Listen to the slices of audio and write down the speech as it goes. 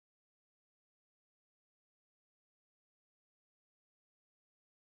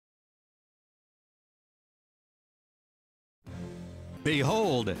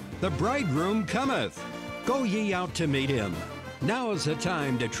Behold, the bridegroom cometh. Go ye out to meet him. Now is the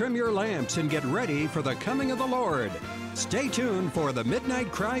time to trim your lamps and get ready for the coming of the Lord. Stay tuned for the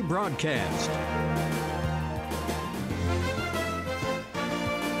Midnight Cry broadcast.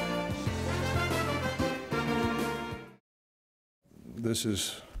 This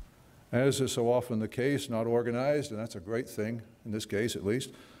is, as is so often the case, not organized, and that's a great thing, in this case at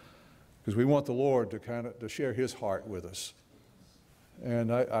least, because we want the Lord to share His heart with us.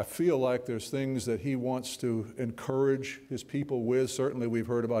 And I feel like there's things that He wants to encourage His people with. Certainly we've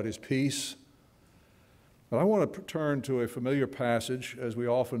heard about His peace. But I want to turn to a familiar passage, as we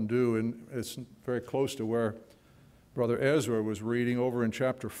often do, and it's very close to where Brother Ezra was reading over in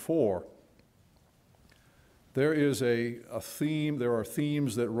chapter 4. There is a theme, there are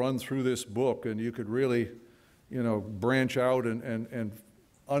themes that run through this book, and you could really, branch out and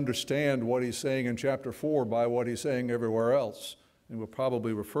understand what he's saying in chapter 4 by what he's saying everywhere else. And we'll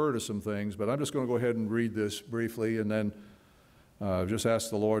probably refer to some things, but I'm just going to go ahead and read this briefly and then just ask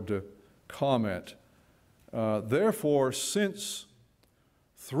the Lord to comment. Therefore, since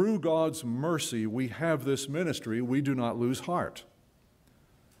through God's mercy we have this ministry, we do not lose heart.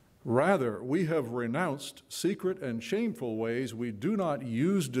 Rather, we have renounced secret and shameful ways. We do not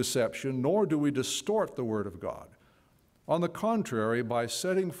use deception, nor do we distort the word of God. On the contrary, by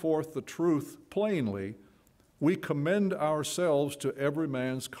setting forth the truth plainly, we commend ourselves to every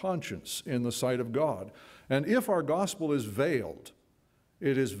man's conscience in the sight of God. And if our gospel is veiled,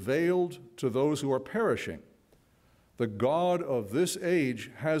 it is veiled to those who are perishing. The God of this age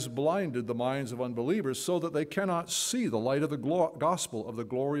has blinded the minds of unbelievers so that they cannot see the light of the gospel of the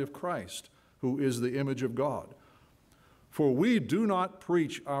glory of Christ, who is the image of God. For we do not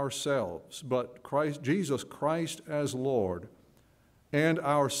preach ourselves, but Jesus Christ as Lord, and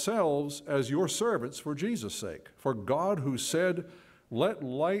ourselves as your servants for Jesus' sake. For God, who said, "Let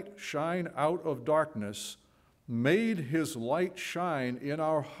light shine out of darkness," made His light shine in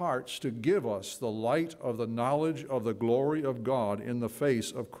our hearts to give us the light of the knowledge of the glory of God in the face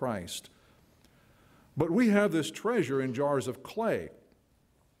of Christ. But we have this treasure in jars of clay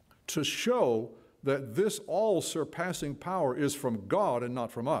to show that this all-surpassing power is from God and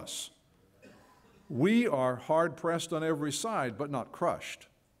not from us. We are hard-pressed on every side, but not crushed,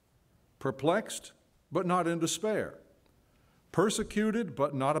 perplexed, but not in despair, persecuted,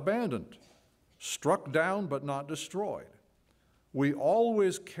 but not abandoned, struck down but not destroyed. We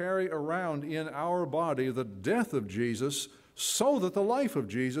always carry around in our body the death of Jesus so that the life of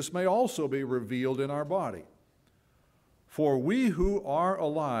Jesus may also be revealed in our body. For we who are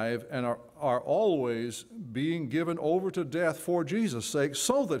alive and are always being given over to death for Jesus' sake,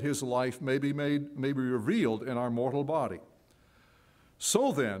 so that His life may be revealed in our mortal body.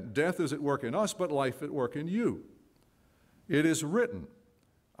 So then, death is at work in us, but life at work in you. It is written,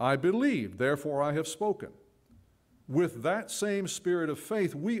 "I believed, therefore I have spoken." With that same spirit of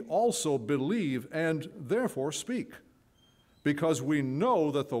faith, we also believe and therefore speak, because we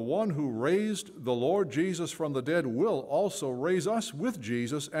know that the one who raised the Lord Jesus from the dead will also raise us with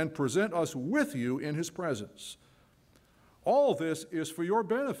Jesus and present us with you in His presence. All this is for your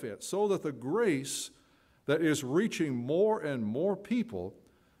benefit, so that the grace that is reaching more and more people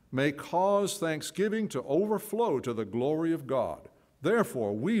may cause thanksgiving to overflow to the glory of God.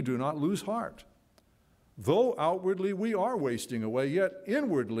 Therefore, we do not lose heart. Though outwardly we are wasting away, yet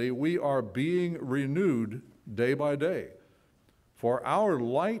inwardly we are being renewed day by day. For our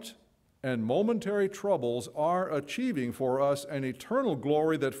light and momentary troubles are achieving for us an eternal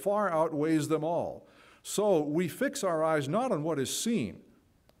glory that far outweighs them all. So we fix our eyes not on what is seen,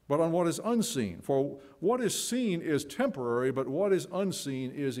 but on what is unseen. For what is seen is temporary, but what is unseen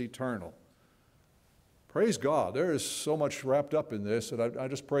is eternal. Praise God. There is so much wrapped up in this, and I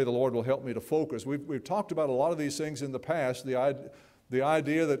just pray the Lord will help me to focus. We've talked about a lot of these things in the past, the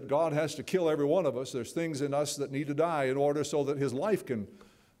idea that God has to kill every one of us. There's things in us that need to die in order so that His life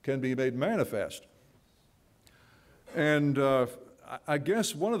can be made manifest. And I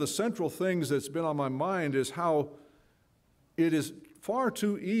guess one of the central things that's been on my mind is how it is far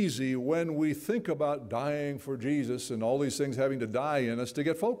too easy when we think about dying for Jesus and all these things having to die in us to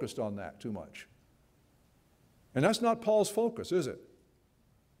get focused on that too much. And that's not Paul's focus, is it?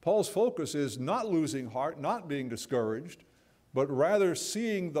 Paul's focus is not losing heart, not being discouraged, but rather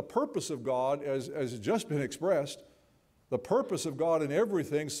seeing the purpose of God as has just been expressed, the purpose of God in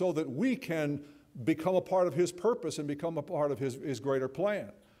everything so that we can become a part of His purpose and become a part of His greater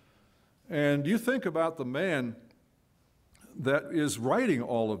plan. And you think about the man that is writing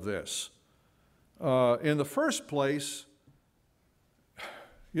all of this. In the first place,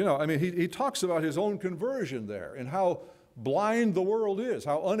 he talks about his own conversion there and how blind the world is,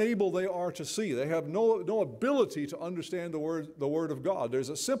 how unable they are to see. They have no ability to understand the Word of God.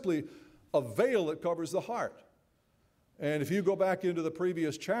 There's simply a veil that covers the heart. And if you go back into the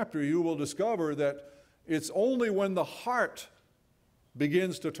previous chapter, you will discover that it's only when the heart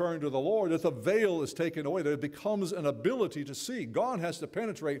begins to turn to the Lord that the veil is taken away, that it becomes an ability to see. God has to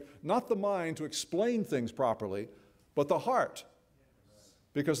penetrate not the mind to explain things properly, but the heart.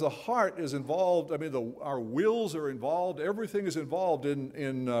 Because the heart is involved, I mean, our wills are involved, everything is involved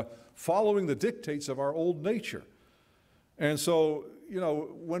in following the dictates of our old nature. And so, you know,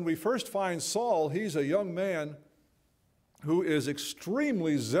 when we first find Saul, he's a young man who is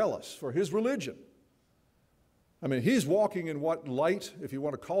extremely zealous for his religion. I mean, he's walking in what light, if you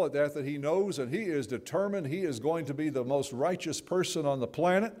want to call it that he knows, and he is determined he is going to be the most righteous person on the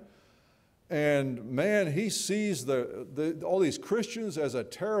planet. And man, he sees all these Christians as a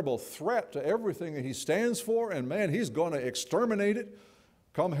terrible threat to everything that he stands for, and man, he's going to exterminate it,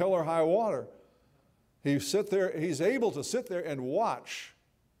 come hell or high water. He's able to sit there and watch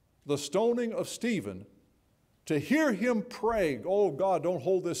the stoning of Stephen, to hear him pray, oh God, don't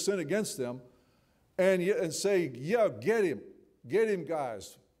hold this sin against them, and say, yeah, get him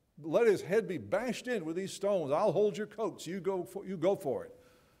guys. Let his head be bashed in with these stones. I'll hold your coats, you go for it.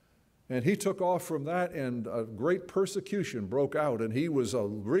 And he took off from that, and a great persecution broke out, and he was a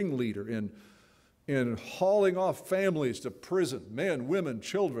ringleader in hauling off families to prison, men, women,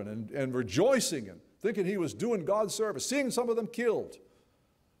 children, and rejoicing and thinking he was doing God's service, seeing some of them killed.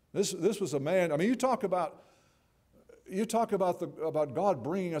 This was a man, I mean, you talk about God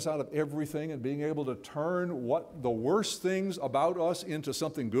bringing us out of everything and being able to turn the worst things about us into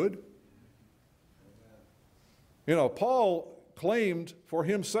something good. You know, Paul claimed for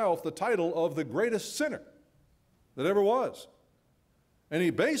himself the title of the greatest sinner that ever was. And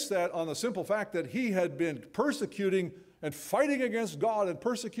he based that on the simple fact that he had been persecuting and fighting against God and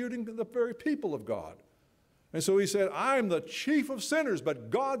persecuting the very people of God. And so he said, I'm the chief of sinners, but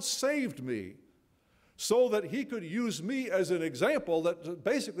God saved me so that he could use me as an example, that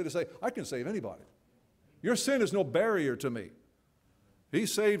basically to say, I can save anybody. Your sin is no barrier to me. He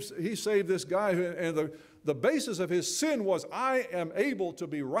saved this guy, and the basis of his sin was, I am able to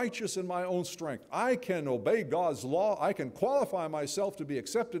be righteous in my own strength. I can obey God's law. I can qualify myself to be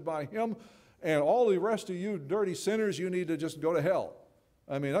accepted by him, and all the rest of you dirty sinners, you need to just go to hell.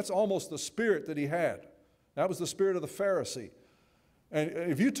 I mean, that's almost the spirit that he had. That was the spirit of the Pharisee. And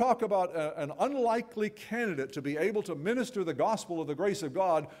if you talk about an unlikely candidate to be able to minister the gospel of the grace of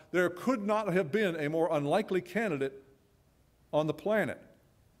God, there could not have been a more unlikely candidate on the planet.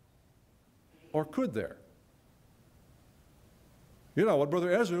 Or could there? You know what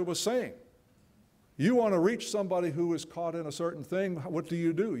Brother Ezra was saying. You want to reach somebody who is caught in a certain thing, what do?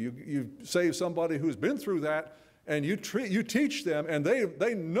 You save somebody who's been through that, and you teach them, and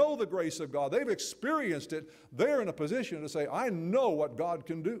they know the grace of God. They've experienced it. They're in a position to say, I know what God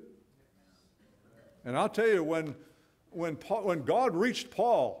can do. And I'll tell you, when God reached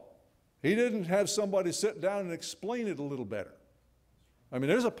Paul, he didn't have somebody sit down and explain it a little better. I mean,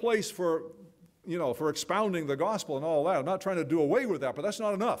 there's a place for expounding the gospel and all that. I'm not trying to do away with that, but that's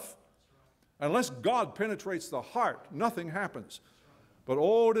not enough. Unless God penetrates the heart, nothing happens. But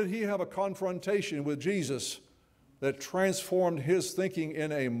oh, did he have a confrontation with Jesus that transformed his thinking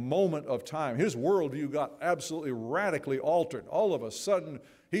in a moment of time. His worldview got absolutely radically altered. All of a sudden,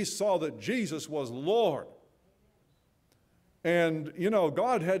 he saw that Jesus was Lord. And, you know,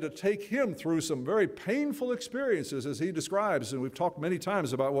 God had to take him through some very painful experiences, as he describes, and we've talked many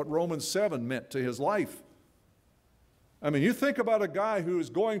times about what Romans 7 meant to his life. I mean, you think about a guy who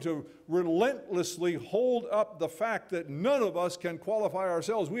is going to relentlessly hold up the fact that none of us can qualify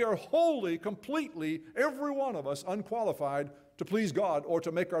ourselves. We are wholly, completely, every one of us, unqualified to please God or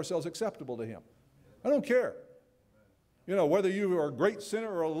to make ourselves acceptable to him. I don't care. You know, whether you are a great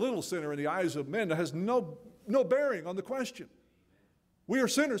sinner or a little sinner in the eyes of men, that has no bearing on the question. We are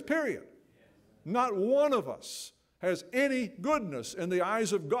sinners, period. Not one of us has any goodness in the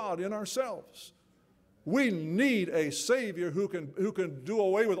eyes of God in ourselves. We need a Savior who can do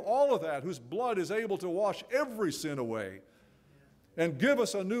away with all of that, whose blood is able to wash every sin away and give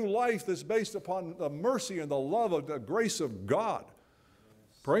us a new life that's based upon the mercy and the love of the grace of God.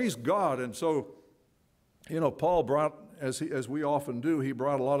 Praise God. And so, you know, Paul brought, as we often do, he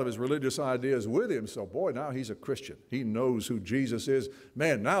brought a lot of his religious ideas with him. So, boy, now he's a Christian. He knows who Jesus is.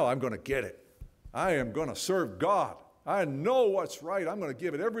 Man, now I'm going to get it. I am going to serve God. I know what's right. I'm going to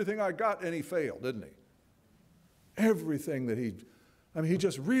give it everything I got, and he failed, didn't he? Everything that he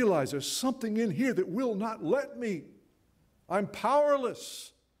just realized there's something in here that will not let me. I'm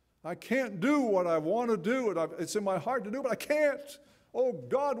powerless. I can't do what I want to do, and it's in my heart to do, but I can't. Oh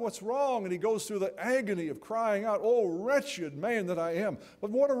God, what's wrong? And he goes through the agony of crying out, oh wretched man that I am.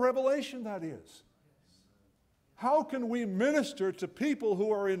 But what a revelation that is. How can we minister to people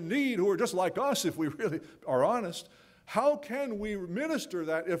who are in need, who are just like us if we really are honest? How can we minister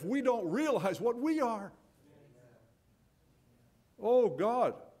that if we don't realize what we are? Oh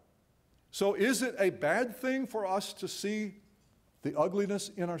God. So is it a bad thing for us to see the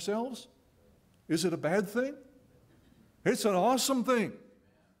ugliness in ourselves? Is it a bad thing? It's an awesome thing.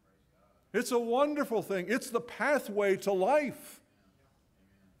 It's a wonderful thing. It's the pathway to life.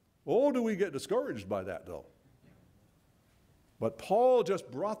 Oh, do we get discouraged by that though? But Paul just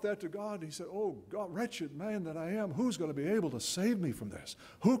brought that to God. He said, oh God, wretched man that I am, who's going to be able to save me from this?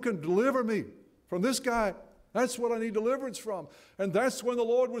 Who can deliver me from this guy? That's what I need deliverance from. And that's when the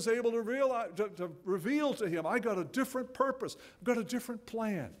Lord was able to reveal to him, I got a different purpose. I've got a different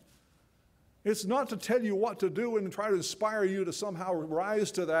plan. It's not to tell you what to do and try to inspire you to somehow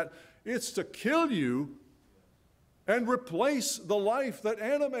rise to that. It's to kill you and replace the life that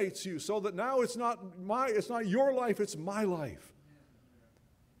animates you so that now it's not your life, it's my life.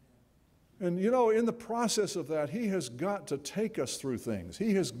 And you know, in the process of that, he has got to take us through things.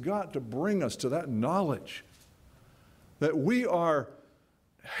 He has got to bring us to that knowledge that we are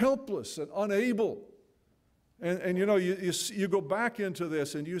helpless and unable. And you know, you go back into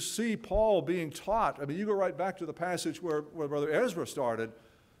this and you see Paul being taught. I mean, you go right back to the passage where Brother Ezra started.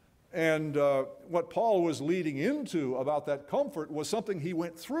 And what Paul was leading into about that comfort was something he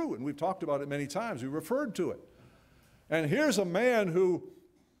went through. And we've talked about it many times. We referred to it. And here's a man who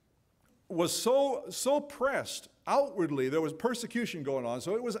was so pressed outwardly. There was persecution going on.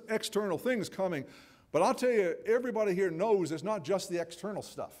 So it was external things coming. But I'll tell you, everybody here knows it's not just the external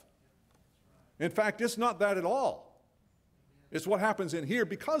stuff. In fact, it's not that at all. It's what happens in here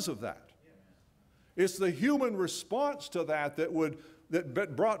because of that. It's the human response to that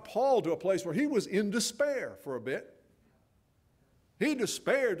that brought Paul to a place where he was in despair for a bit. He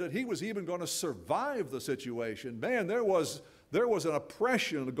despaired that he was even going to survive the situation. Man, there was an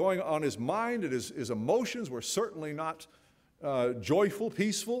oppression going on his mind, and his emotions were certainly not joyful,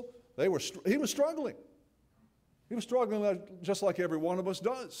 peaceful. He was struggling. He was struggling just like every one of us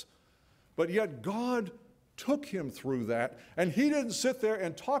does. But yet God took him through that, and he didn't sit there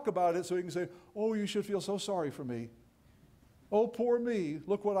and talk about it so he can say, oh, you should feel so sorry for me. Oh, poor me,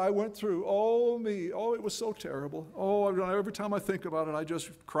 look what I went through. Oh, me, oh, it was so terrible. Oh, every time I think about it, I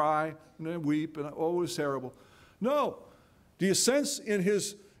just cry and then weep, and oh, it was terrible. No. Do you sense in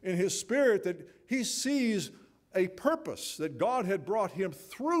his spirit that he sees a purpose, that God had brought him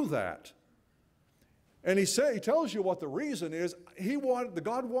through that? And he tells you what the reason is.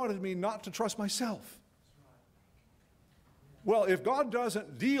 God wanted me not to trust myself. Well, if God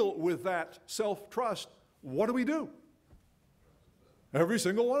doesn't deal with that self-trust, what do? Every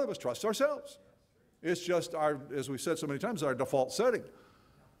single one of us trusts ourselves. It's just as we've said so many times, our default setting.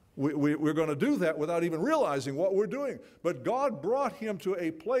 We're going to do that without even realizing what we're doing. But God brought him to a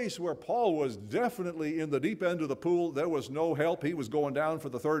place where Paul was definitely in the deep end of the pool. There was no help. He was going down for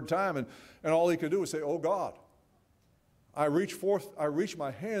the third time, and all he could do was say, oh God, I reach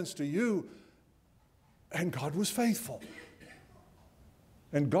my hands to you. And God was faithful.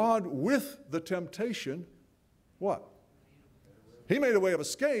 And God, with the temptation, what? He made a way of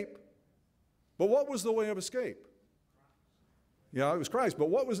escape. But what was the way of escape? Yeah, it was Christ. But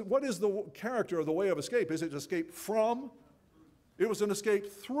what is the character of the way of escape? Is it escape from? It was an escape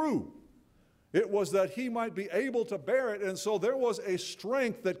through. It was that he might be able to bear it. And so there was a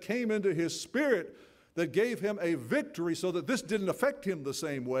strength that came into his spirit that gave him a victory so that this didn't affect him the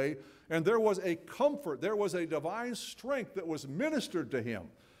same way. And there was a comfort. There was a divine strength that was ministered to him.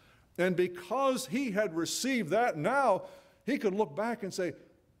 And because he had received that, now he could look back and say,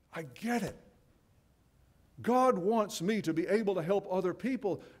 I get it. God wants me to be able to help other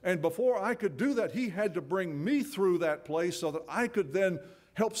people. And before I could do that, he had to bring me through that place so that I could then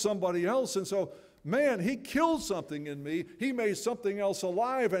help somebody else. And so, man, he killed something in me. He made something else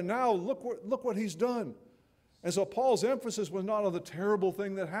alive. And now look what he's done. And so Paul's emphasis was not on the terrible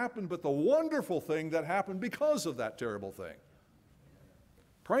thing that happened, but the wonderful thing that happened because of that terrible thing.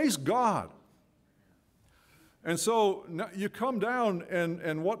 Praise God. And so you come down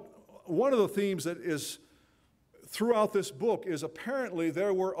and one of the themes that is throughout this book is apparently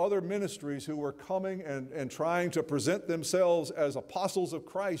there were other ministries who were coming and trying to present themselves as apostles of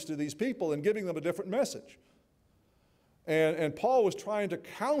Christ to these people and giving them a different message. And Paul was trying to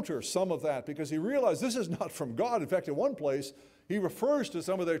counter some of that because he realized this is not from God. In fact, in one place, he refers to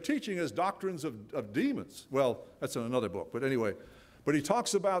some of their teaching as doctrines of demons. Well, that's in another book, but anyway. But he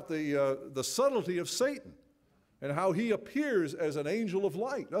talks about the subtlety of Satan and how he appears as an angel of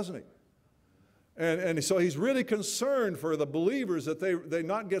light, doesn't he? And so he's really concerned for the believers that they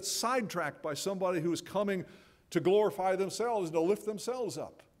not get sidetracked by somebody who's coming to glorify themselves and to lift themselves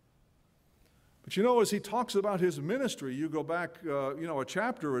up. But you know, as he talks about his ministry, you go back, a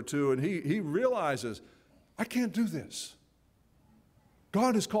chapter or two, and he realizes, I can't do this.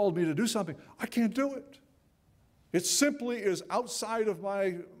 God has called me to do something. I can't do it. It simply is outside of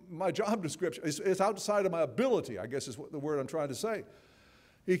my job description. It's outside of my ability, I guess is what the word I'm trying to say.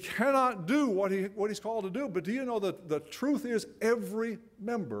 He cannot do what he's called to do. But do you know that the truth is every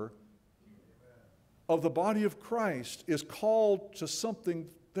member of the body of Christ is called to something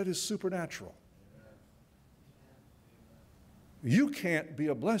that is supernatural. You can't be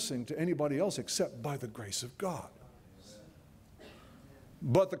a blessing to anybody else except by the grace of God.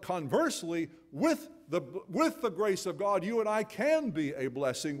 But conversely, with the grace of God, you and I can be a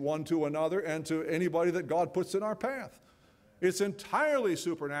blessing one to another and to anybody that God puts in our path. It's entirely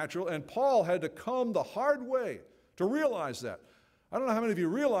supernatural, and Paul had to come the hard way to realize that. I don't know how many of you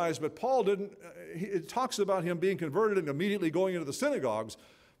realize, but Paul didn't, it talks about him being converted and immediately going into the synagogues,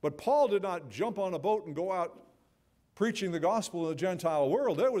 but Paul did not jump on a boat and go out preaching the gospel in the Gentile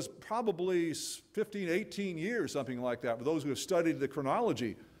world. That was probably 15, 18 years, something like that, for those who have studied the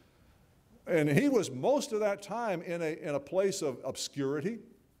chronology. And he was most of that time in a place of obscurity,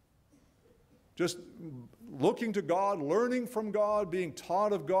 just looking to God, learning from God, being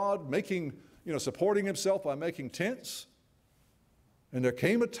taught of God, supporting himself by making tents. And there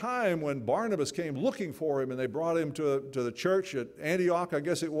came a time when Barnabas came looking for him, and they brought him to the church at Antioch, I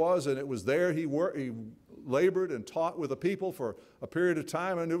guess it was, and it was there he labored and taught with the people for a period of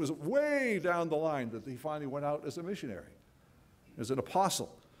time, and it was way down the line that he finally went out as a missionary, as an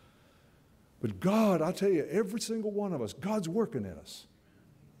apostle. But God, I'll tell you, every single one of us, God's working in us.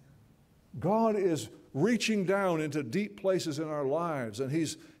 God is reaching down into deep places in our lives, and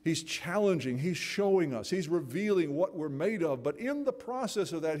He's challenging, He's showing us, He's revealing what we're made of. But in the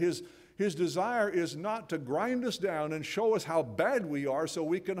process of that, His desire is not to grind us down and show us how bad we are so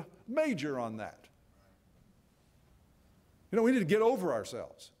we can major on that. We need to get over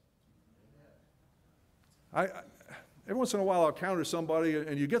ourselves. Every once in a while I'll encounter somebody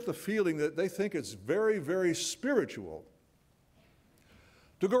and you get the feeling that they think it's very, very spiritual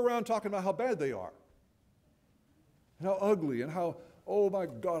to go around talking about how bad they are, and how ugly, and how, oh my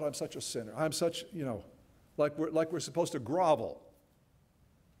God, I'm such a sinner. I'm such, like we're supposed to grovel.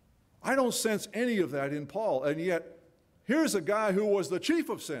 I don't sense any of that in Paul, and yet here's a guy who was the chief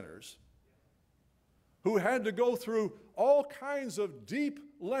of sinners, who had to go through all kinds of deep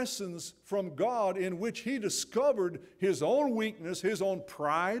lessons from God in which he discovered his own weakness, his own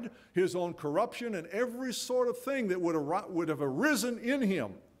pride, his own corruption, and every sort of thing that would have arisen in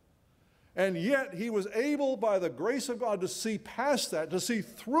him. And yet he was able, by the grace of God, to see past that, to see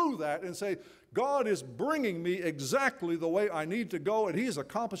through that and say, God is bringing me exactly the way I need to go, and He's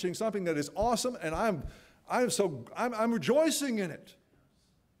accomplishing something that is awesome, and I'm rejoicing in it.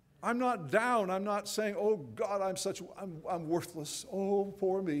 I'm not down. I'm not saying, oh God, I'm worthless. Oh,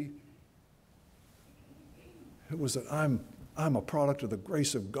 poor me. It was that I'm a product of the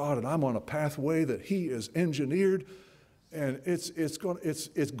grace of God, and I'm on a pathway that He has engineered, and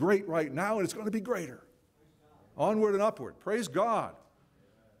it's great right now, and it's going to be greater. Onward and upward. Praise God.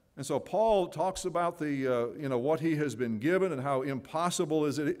 And so Paul talks about what he has been given and how impossible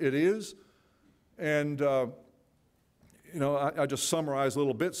it is, and I just summarized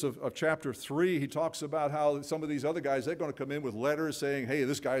little bits of chapter 3. He talks about how some of these other guys, they're going to come in with letters saying, hey,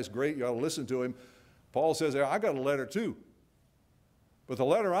 this guy's great, you ought to listen to him. Paul says, I got a letter too. But the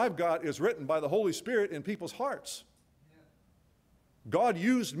letter I've got is written by the Holy Spirit in people's hearts. God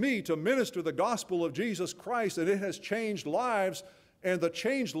used me to minister the gospel of Jesus Christ, and it has changed lives, and the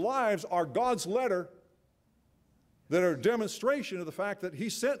changed lives are God's letter that are a demonstration of the fact that He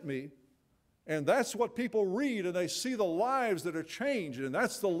sent me. And that's what people read, and they see the lives that are changed, and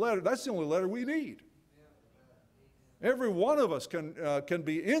that's the letter. That's the only letter we need. Every one of us can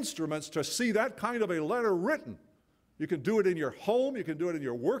be instruments to see that kind of a letter written. You can do it in your home. You can do it in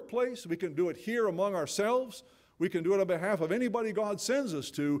your workplace. We can do it here among ourselves. We can do it on behalf of anybody God sends us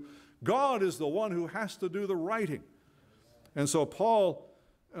to. God is the one who has to do the writing. And so Paul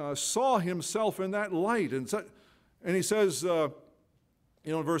saw himself in that light, and he says,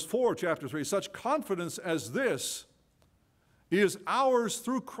 in verse 4 of chapter 3, such confidence as this is ours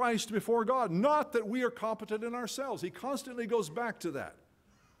through Christ before God, not that we are competent in ourselves. He constantly goes back to that.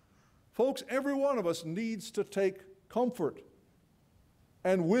 Folks, every one of us needs to take comfort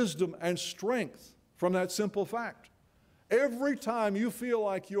and wisdom and strength from that simple fact. Every time you feel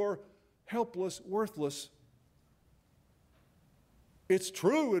like you're helpless, worthless, it's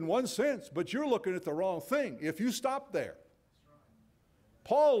true in one sense, but you're looking at the wrong thing if you stop there.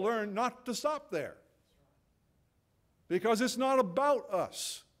 Paul learned not to stop there because it's not about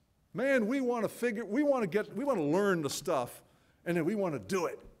us. Man, we want to learn the stuff, and then we want to do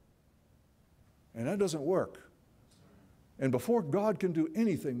it. And that doesn't work. And before God can do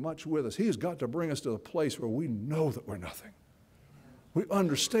anything much with us, He's got to bring us to the place where we know that we're nothing. We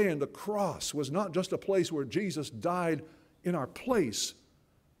understand the cross was not just a place where Jesus died in our place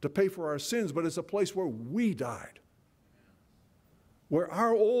to pay for our sins, but it's a place where we died. Where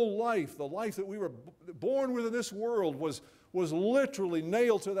our old life, the life that we were born with in this world, was literally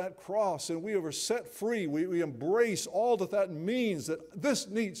nailed to that cross, and we were set free. We embrace all that means, that this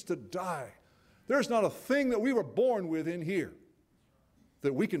needs to die. There's not a thing that we were born with in here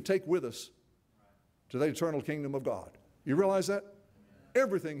that we can take with us to the eternal kingdom of God. You realize that?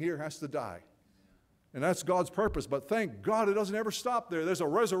 Everything here has to die. And that's God's purpose. But thank God it doesn't ever stop there. There's a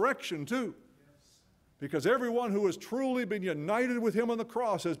resurrection too. Because everyone who has truly been united with Him on the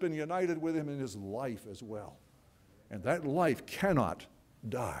cross has been united with Him in his life as well. And that life cannot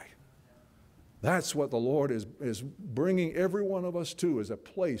die. That's what the Lord is bringing every one of us to, is a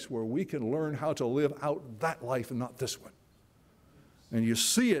place where we can learn how to live out that life and not this one. And you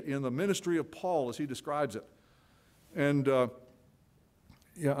see it in the ministry of Paul as he describes it. And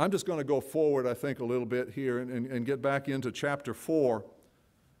I'm just going to go forward, I think, a little bit here and get back into chapter 4.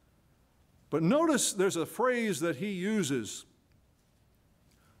 But notice there's a phrase that he uses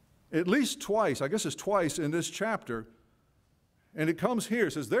at least twice, I guess it's twice in this chapter, and it comes here.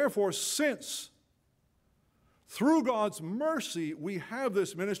 It says, therefore, since through God's mercy we have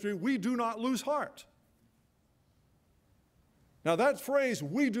this ministry, we do not lose heart. Now that phrase,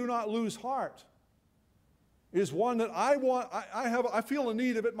 we do not lose heart, is one that I feel a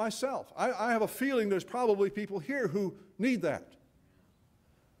need of it myself. I have a feeling there's probably people here who need that.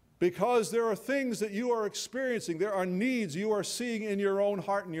 Because there are things that you are experiencing, there are needs you are seeing in your own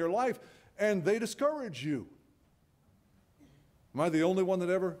heart and your life, and they discourage you. Am I the only one that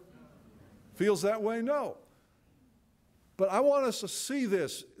ever feels that way? No. But I want us to see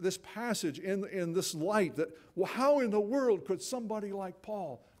this passage in this light, that, well, how in the world could somebody like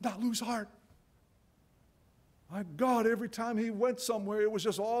Paul not lose heart? My God, every time he went somewhere, it was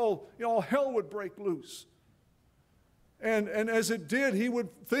just all hell would break loose. And as it did,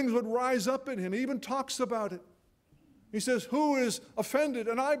 things would rise up in him. He even talks about it. He says, who is offended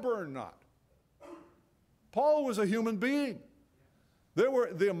and I burn not? Paul was a human being. There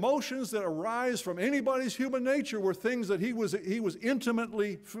were the emotions that arise from anybody's human nature were things that he was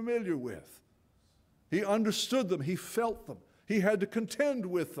intimately familiar with. He understood them. He felt them. He had to contend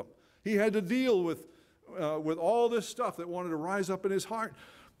with them. He had to deal with all this stuff that wanted to rise up in his heart.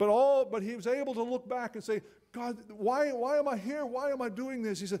 But he was able to look back and say, God, why am I here? Why am I doing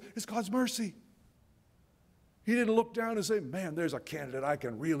this? He said, it's God's mercy. He didn't look down and say, man, there's a candidate I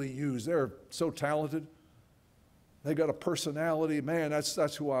can really use. They're so talented. They got a personality. Man,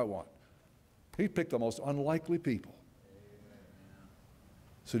 that's who I want. He picked the most unlikely people.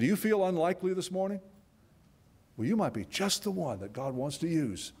 So do you feel unlikely this morning? Well, you might be just the one that God wants to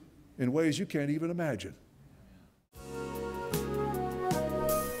use in ways you can't even imagine.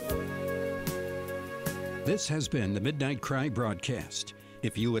 This has been the Midnight Cry broadcast.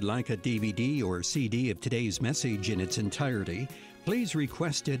 If you would like a DVD or CD of today's message in its entirety, please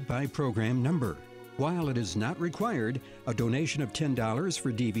request it by program number. While it is not required, a donation of $10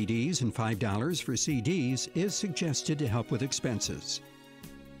 for DVDs and $5 for CDs is suggested to help with expenses.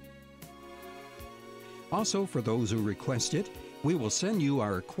 Also, for those who request it, we will send you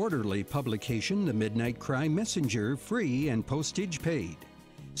our quarterly publication, The Midnight Cry Messenger, free and postage paid.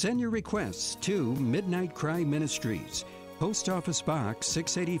 Send your requests to Midnight Cry Ministries, Post Office Box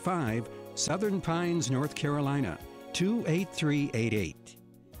 685, Southern Pines, North Carolina, 28388.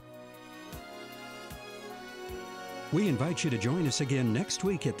 We invite you to join us again next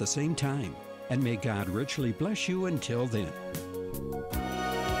week at the same time, and may God richly bless you until then.